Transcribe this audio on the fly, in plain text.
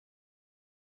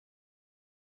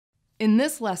In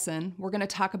this lesson, we're going to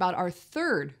talk about our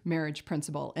third marriage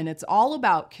principle, and it's all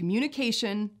about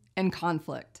communication and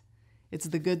conflict. It's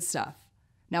the good stuff.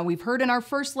 Now, we've heard in our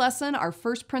first lesson, our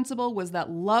first principle was that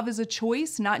love is a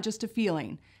choice, not just a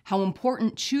feeling, how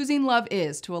important choosing love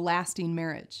is to a lasting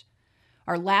marriage.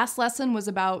 Our last lesson was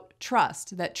about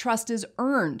trust, that trust is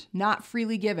earned, not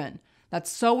freely given.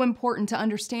 That's so important to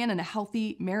understand in a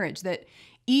healthy marriage, that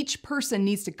each person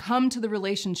needs to come to the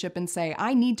relationship and say,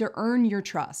 I need to earn your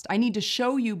trust. I need to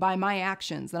show you by my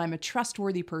actions that I'm a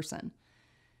trustworthy person.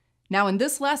 Now, in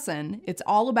this lesson, it's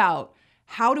all about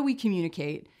how do we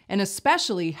communicate, and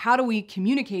especially how do we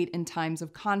communicate in times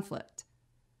of conflict.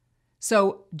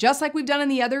 So just like we've done in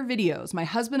the other videos, my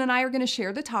husband and I are going to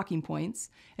share the talking points,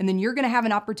 and then you're going to have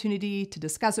an opportunity to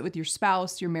discuss it with your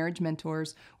spouse, your marriage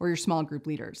mentors, or your small group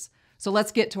leaders. So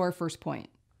let's get to our first point.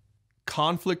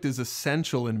 Conflict is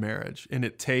essential in marriage, and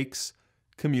it takes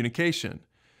communication.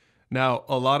 Now,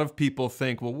 a lot of people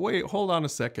think, well, wait, hold on a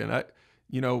second.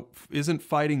 Isn't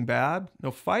fighting bad?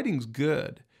 No, fighting's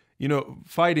good.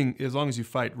 Fighting, as long as you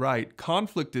fight right,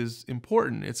 conflict is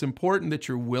important. It's important that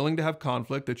you're willing to have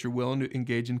conflict, that you're willing to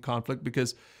engage in conflict,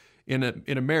 because in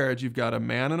a marriage, you've got a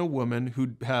man and a woman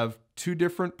who have two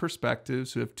different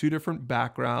perspectives, who have two different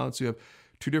backgrounds, who have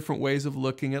two different ways of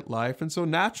looking at life. And so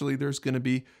naturally, there's going to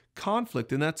be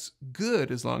conflict, and that's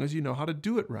good as long as you know how to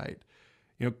do it right.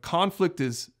 Conflict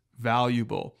is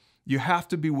valuable. You have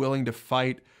to be willing to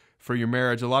fight for your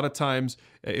marriage. A lot of times,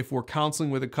 if we're counseling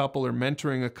with a couple or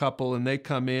mentoring a couple and they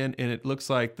come in and it looks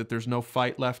like that there's no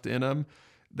fight left in them,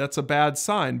 that's a bad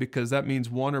sign, because that means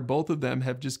one or both of them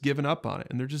have just given up on it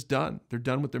and they're just done. They're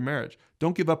done with their marriage.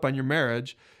 Don't give up on your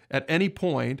marriage at any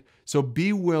point. So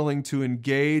be willing to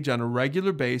engage on a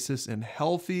regular basis in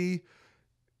healthy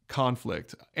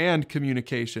conflict and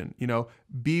communication.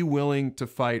 Be willing to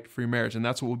fight for your marriage. And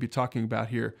that's what we'll be talking about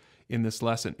here in this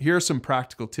lesson. Here are some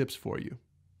practical tips for you.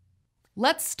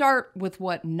 Let's start with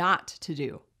what not to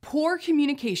do. Poor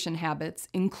communication habits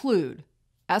include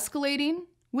escalating,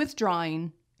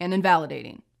 withdrawing, and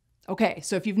invalidating. Okay,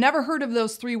 so if you've never heard of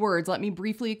those three words, let me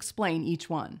briefly explain each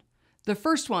one. The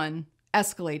first one,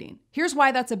 escalating. Here's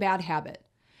why that's a bad habit.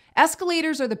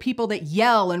 Escalators are the people that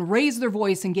yell and raise their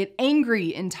voice and get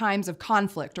angry in times of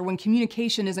conflict or when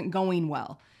communication isn't going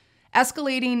well.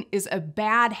 Escalating is a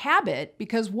bad habit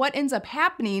because what ends up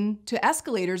happening to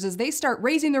escalators is they start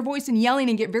raising their voice and yelling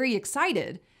and get very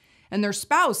excited, and their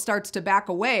spouse starts to back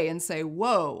away and say,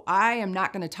 whoa, I am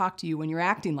not going to talk to you when you're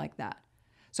acting like that.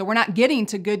 So we're not getting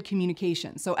to good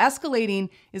communication. So escalating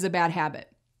is a bad habit.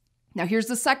 Now here's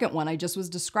the second one. I just was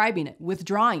describing it,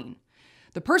 withdrawing.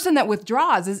 The person that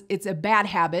withdraws, it's a bad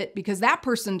habit because that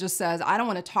person just says, I don't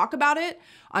want to talk about it.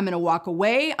 I'm going to walk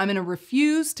away. I'm going to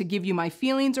refuse to give you my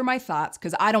feelings or my thoughts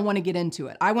because I don't want to get into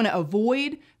it. I want to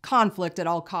avoid conflict at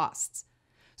all costs.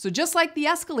 So just like the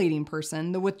escalating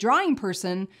person, the withdrawing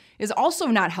person is also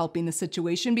not helping the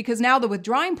situation because now the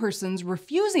withdrawing person's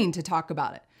refusing to talk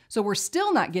about it. So we're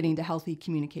still not getting to healthy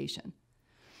communication.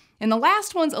 And the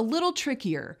last one's a little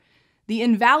trickier. The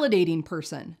invalidating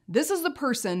person. This is the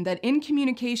person that in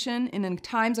communication and in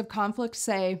times of conflict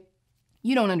say,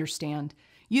 you don't understand.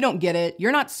 You don't get it.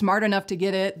 You're not smart enough to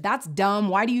get it. That's dumb.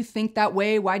 Why do you think that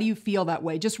way? Why do you feel that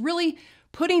way? Just really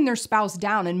putting their spouse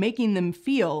down and making them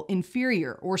feel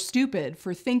inferior or stupid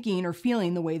for thinking or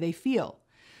feeling the way they feel.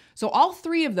 So all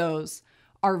three of those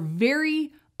are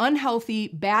very unhealthy,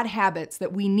 bad habits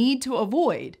that we need to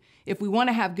avoid if we want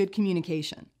to have good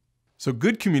communication. So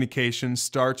good communication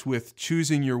starts with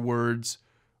choosing your words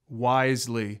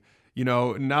wisely.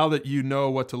 Now that you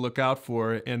know what to look out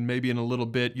for, and maybe in a little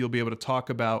bit, you'll be able to talk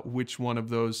about which one of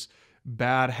those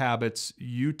bad habits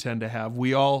you tend to have.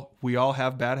 We all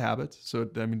have bad habits. So,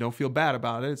 don't feel bad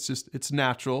about it. It's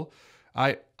natural.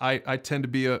 I tend to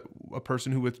be a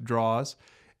person who withdraws.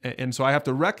 And so I have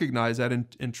to recognize that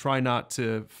and try not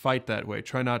to fight that way,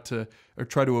 try to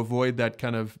avoid that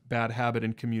kind of bad habit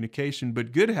in communication.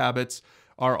 But good habits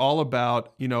are all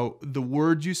about, the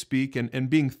words you speak and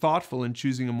being thoughtful and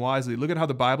choosing them wisely. Look at how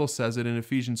the Bible says it in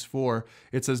Ephesians 4.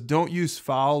 It says, don't use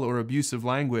foul or abusive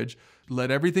language.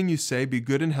 Let everything you say be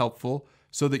good and helpful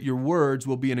so that your words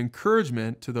will be an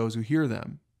encouragement to those who hear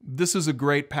them. This is a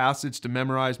great passage to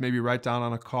memorize, maybe write down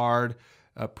on a card,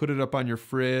 put it up on your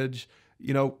fridge.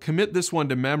 Commit this one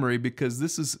to memory because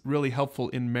this is really helpful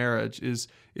in marriage, is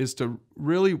to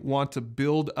really want to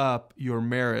build up your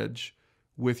marriage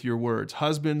with your words.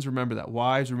 Husbands, remember that.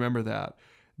 Wives, remember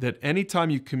that anytime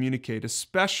you communicate,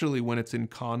 especially when it's in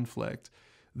conflict,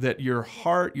 that your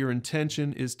heart, your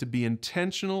intention is to be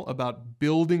intentional about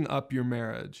building up your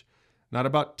marriage, not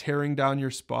about tearing down your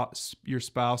spouse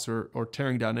or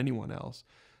tearing down anyone else,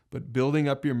 but building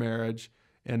up your marriage.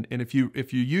 And if you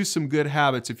use some good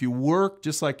habits, if you work,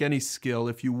 just like any skill,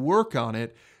 if you work on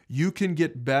it, you can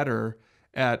get better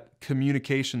at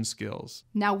communication skills.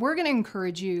 Now we're going to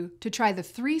encourage you to try the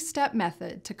 3-step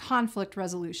method to conflict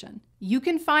resolution. You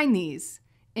can find these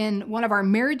in one of our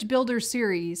Marriage Builder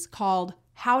series called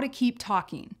How to Keep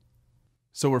Talking.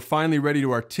 So we're finally ready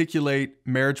to articulate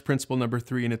marriage principle number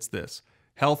 3, and it's this: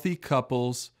 healthy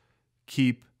couples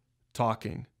keep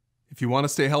talking. If you want to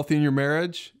stay healthy in your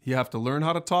marriage, you have to learn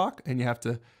how to talk, and you have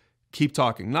to keep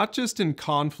talking, not just in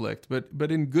conflict,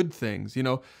 but in good things.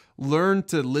 Learn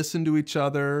to listen to each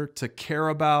other, to care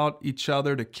about each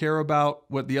other, to care about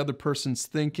what the other person's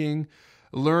thinking.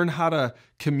 Learn how to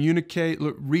communicate,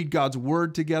 read God's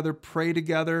word together, pray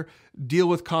together, deal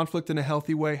with conflict in a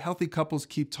healthy way. Healthy couples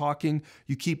keep talking.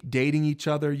 You keep dating each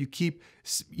other. You keep,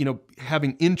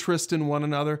 having interest in one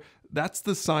another. That's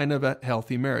the sign of a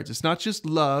healthy marriage. It's not just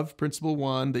love, principle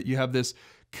 1, that you have this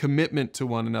commitment to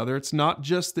one another. It's not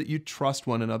just that you trust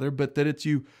one another, but that it's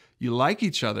you like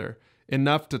each other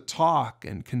enough to talk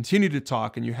and continue to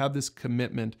talk, and you have this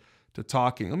commitment to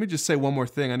talking. Let me just say one more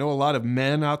thing. I know a lot of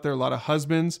men out there, a lot of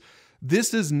husbands.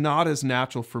 This is not as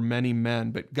natural for many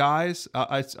men, but guys,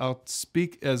 I'll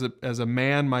speak as a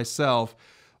man myself.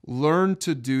 Learn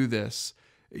to do this.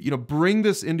 Bring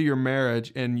this into your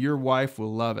marriage, and your wife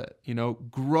will love it.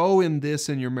 Grow in this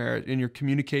in your marriage, in your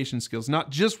communication skills, not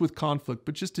just with conflict,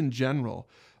 but just in general.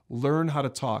 Learn how to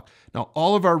talk. Now,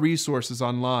 all of our resources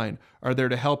online are there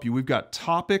to help you. We've got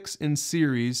topics and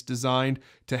series designed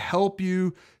to help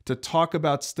you to talk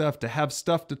about stuff, to have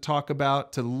stuff to talk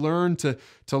about, to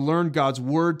learn God's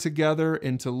word together,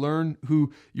 and to learn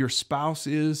who your spouse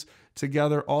is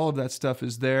together. All of that stuff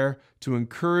is there to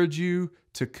encourage you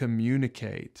to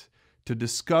communicate, to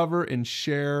discover and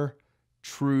share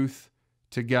truth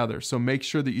together. So make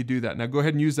sure that you do that. Now go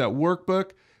ahead and use that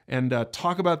workbook and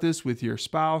talk about this with your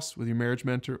spouse, with your marriage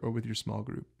mentor, or with your small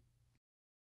group.